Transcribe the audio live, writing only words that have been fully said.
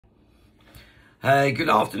Hey, good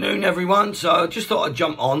afternoon, everyone. So I just thought I'd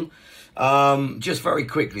jump on just very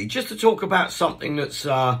quickly, just to talk about something that's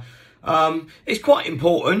it's quite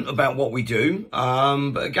important about what we do.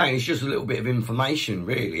 But again, it's just a little bit of information,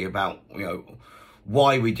 really, about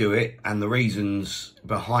why we do it and the reasons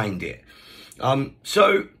behind it.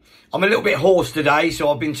 So I'm a little bit hoarse today, so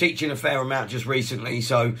I've been teaching a fair amount just recently,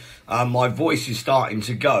 so my voice is starting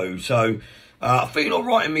to go. So I feel all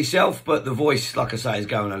right in myself, but the voice, like I say, is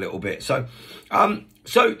going a little bit. So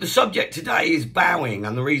the subject today is bowing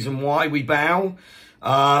and the reason why we bow.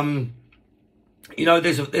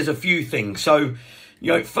 There's a few things. So,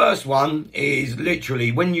 first one is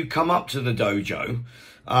literally when you come up to the dojo,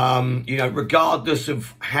 regardless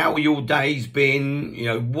of how your day's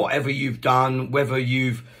been, whatever you've done, whether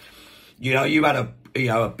you've had a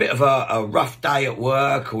bit of a rough day at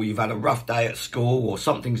work, or you've had a rough day at school, or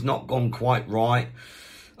something's not gone quite right,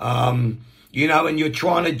 and you're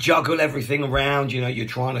trying to juggle everything around, you're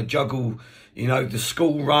trying to juggle, the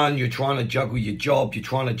school run, you're trying to juggle your job, you're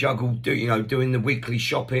trying to juggle, doing the weekly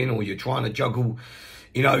shopping, or you're trying to juggle,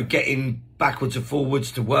 getting backwards and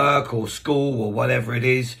forwards to work or school or whatever it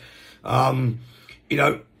is. What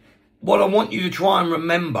I want you to try and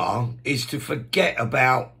remember is to forget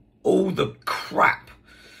about all the crap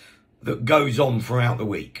that goes on throughout the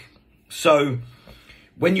week. So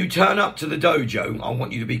when you turn up to the dojo, I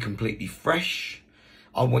want you to be completely fresh.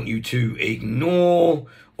 I want you to ignore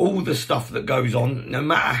all the stuff that goes on. No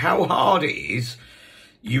matter how hard it is,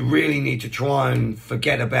 you really need to try and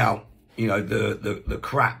forget about, the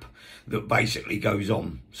crap that basically goes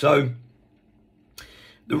on. So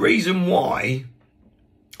the reason why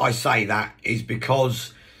I say that is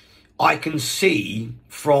because I can see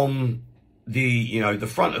from the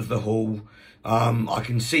front of the hall, I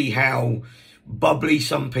can see how bubbly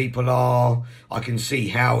some people are. I can see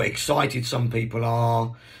how excited some people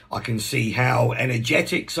are. I can see how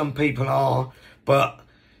energetic some people are. But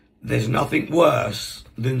there's nothing worse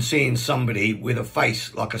than seeing somebody with a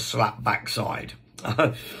face like a slap backside.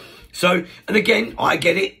 So, and again, I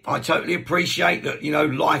get it. I totally appreciate that,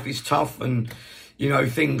 life is tough and,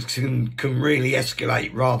 things can really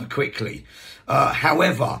escalate rather quickly.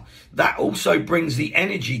 However, that also brings the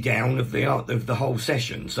energy down of the whole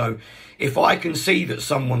session. So if I can see that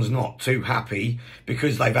someone's not too happy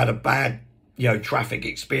because they've had a bad, traffic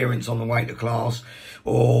experience on the way to class,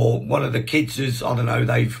 or one of the kids has,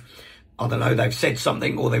 they've said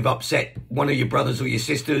something, or they've upset one of your brothers or your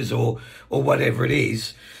sisters, or whatever it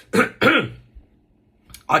is,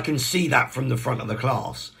 I can see that from the front of the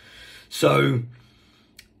class. So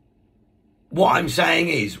what I'm saying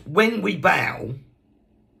is, when we bow,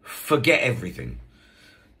 forget everything.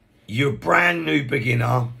 You're a brand new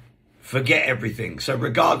beginner, forget everything. So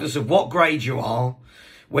regardless of what grade you are,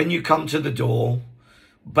 when you come to the door,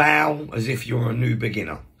 bow as if you're a new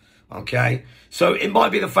beginner, okay? So it might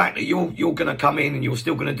be the fact that you're going to come in and you're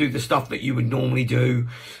still going to do the stuff that you would normally do.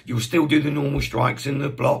 You'll still do the normal strikes and the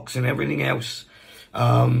blocks and everything else.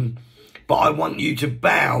 But I want you to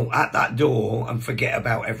bow at that door and forget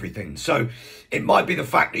about everything. So it might be the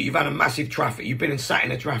fact that you've had a massive traffic, you've been sat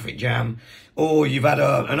in a traffic jam, or you've had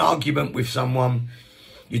an argument with someone.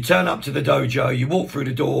 You turn up to the dojo, you walk through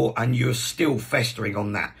the door, and you're still festering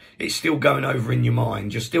on that. It's still going over in your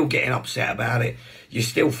mind. You're still getting upset about it. You're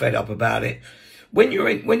still fed up about it. When you're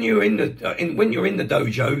in the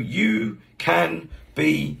dojo, you can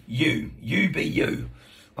be you. You be you.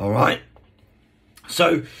 All right.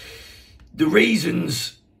 So the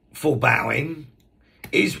reasons for bowing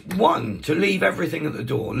is, one, to leave everything at the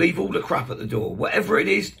door. Leave all the crap at the door. Whatever it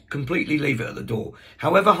is, completely leave it at the door.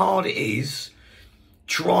 However hard it is,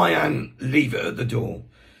 try and leave it at the door.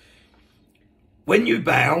 When you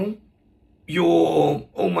bow, you're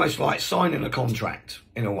almost like signing a contract,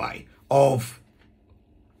 in a way, of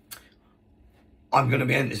I'm going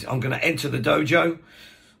to enter the dojo.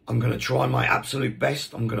 I'm going to try my absolute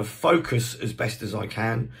best. I'm going to focus as best as I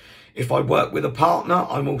can. If I work with a partner,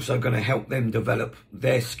 I'm also going to help them develop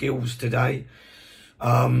their skills today.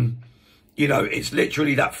 It's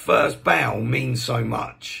literally that first bow means so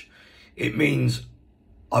much. It means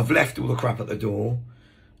I've left all the crap at the door.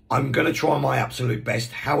 I'm going to try my absolute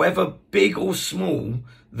best, however big or small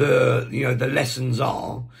the lessons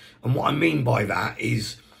are. And what I mean by that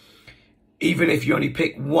is, even if you only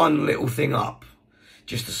pick one little thing up,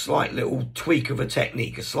 just a slight little tweak of a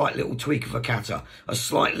technique, a slight little tweak of a kata, a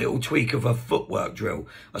slight little tweak of a footwork drill,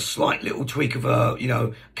 a slight little tweak of a,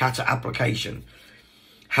 kata application.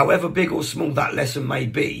 However big or small that lesson may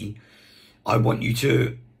be, I want you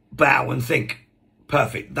to bow and think,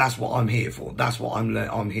 perfect, that's what I'm here for. That's what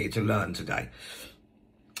I'm here to learn today.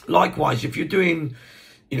 Likewise, if you're doing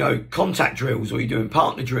you know, contact drills, or you're doing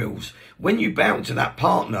partner drills, when you bow to that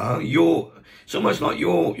partner, it's almost like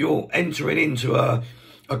you're entering into a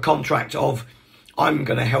contract of, I'm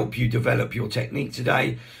going to help you develop your technique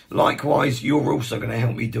today. Likewise, you're also going to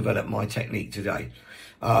help me develop my technique today.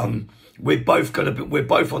 We're both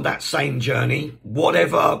on that same journey,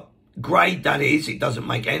 whatever grade that is. It doesn't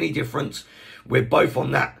make any difference. We're both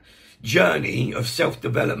on that journey of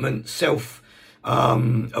self-development,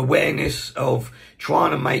 awareness of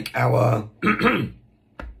trying to make our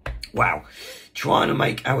trying to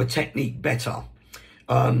make our technique better.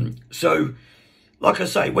 So like I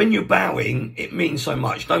say, when you're bowing, it means so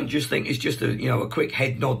much. Don't just think it's just a quick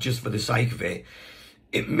head nod just for the sake of it.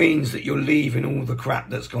 It means that you're leaving all the crap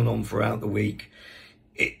that's gone on throughout the week.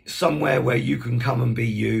 It's somewhere where you can come and be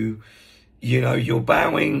you. You know, you're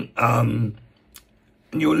bowing,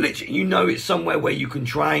 you're literally, it's somewhere where you can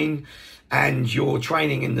train, and you're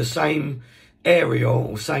training in the same area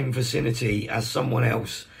or same vicinity as someone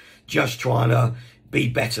else, just trying to be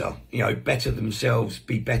better, better themselves,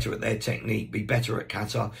 be better at their technique, be better at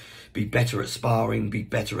kata, be better at sparring, be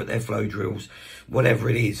better at their flow drills, whatever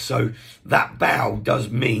it is. So that bow does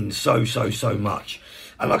mean so much.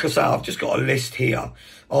 And like I say, I've just got a list here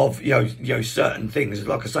of, certain things.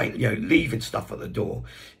 Like I say, leaving stuff at the door.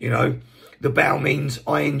 The bow means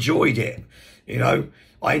I enjoyed it.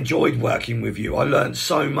 I enjoyed working with you. I learned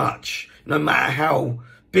so much, no matter how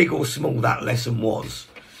big or small that lesson was.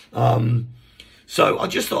 So I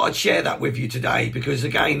just thought I'd share that with you today, because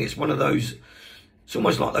again, it's one of those, it's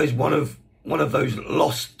almost like one of those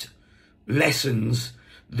lost lessons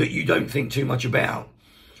that you don't think too much about.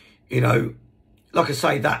 Like I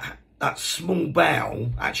say, that small bow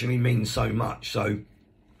actually means so much. So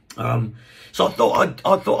so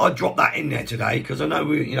I thought I'd drop that in there today, because I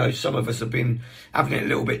know some of us have been having it a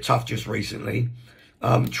little bit tough just recently.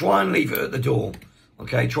 Try and leave it at the door.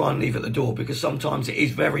 Okay, try and leave it at the door, because sometimes it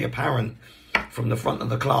is very apparent from the front of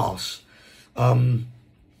the class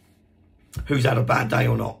who's had a bad day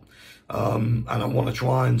or not. And I want to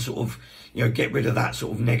try and sort of, get rid of that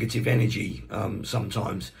sort of negative energy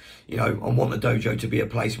sometimes. I want the dojo to be a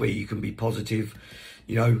place where you can be positive,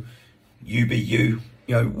 you be you,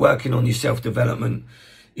 working on your self-development.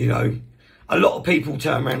 A lot of people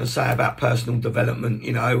turn around and say about personal development,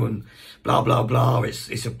 and blah, blah, blah.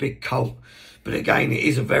 It's a big cult. But again, it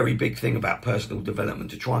is a very big thing about personal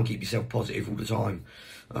development, to try and keep yourself positive all the time.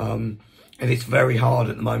 And it's very hard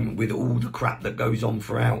at the moment with all the crap that goes on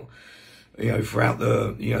throughout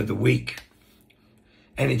the week.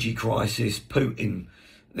 Energy crisis, Putin,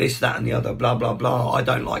 this, that and the other, blah, blah, blah. I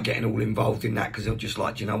don't like getting all involved in that, because I'm just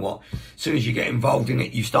like, you know what? As soon as you get involved in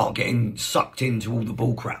it, you start getting sucked into all the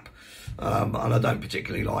bull crap. And I don't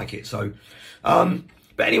particularly like it. So, but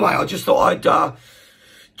anyway, I just thought I'd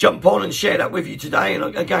jump on and share that with you today.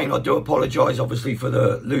 And again, I do apologise, obviously, for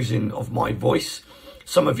the losing of my voice.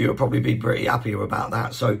 Some of you will probably be pretty happier about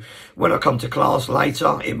that. So when I come to class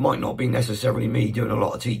later, it might not be necessarily me doing a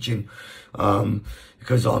lot of teaching,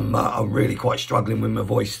 because I'm really quite struggling with my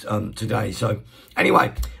voice today. So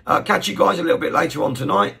anyway, catch you guys a little bit later on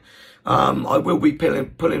tonight. I will be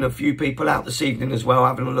pulling a few people out this evening as well,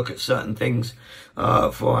 having a look at certain things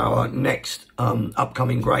for our next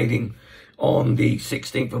upcoming grading on the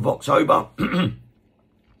 16th of October.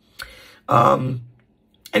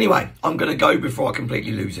 Anyway, I'm going to go before I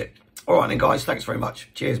completely lose it. All right then, guys. Thanks very much.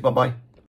 Cheers. Bye-bye.